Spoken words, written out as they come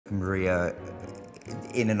Maria,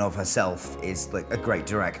 in and of herself, is like a great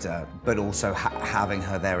director, but also having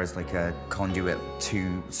her there as like a conduit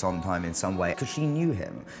to Sondheim in some way, because she knew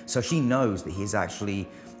him, so she knows that he's actually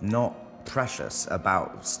not precious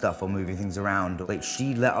about stuff or moving things around. Like,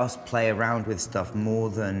 she let us play around with stuff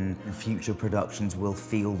more than future productions will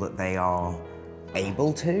feel that they are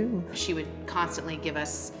able to. She would constantly give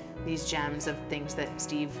us these gems of things that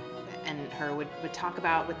Steve and her would talk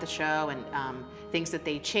about with the show, and things that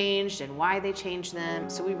they changed and why they changed them.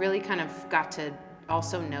 So we really kind of got to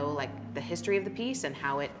also know like the history of the piece and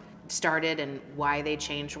how it started and why they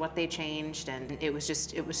changed what they changed, and it was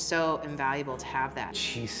so invaluable to have that.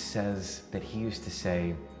 She says that he used to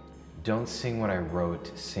say, "Don't sing what I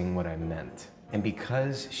wrote, sing what I meant." And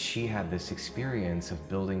because she had this experience of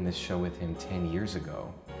building this show with him 10 years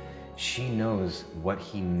ago, she knows what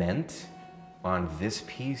he meant on this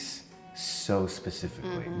piece so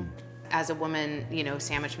specifically. As a woman, you know,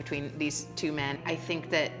 sandwiched between these two men, I think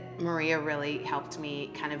that Maria really helped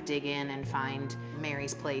me kind of dig in and find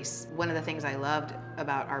Mary's place. One of the things I loved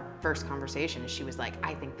about our first conversation is she was like,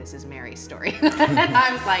 "I think this is Mary's story." And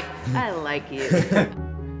I was like, "I like you."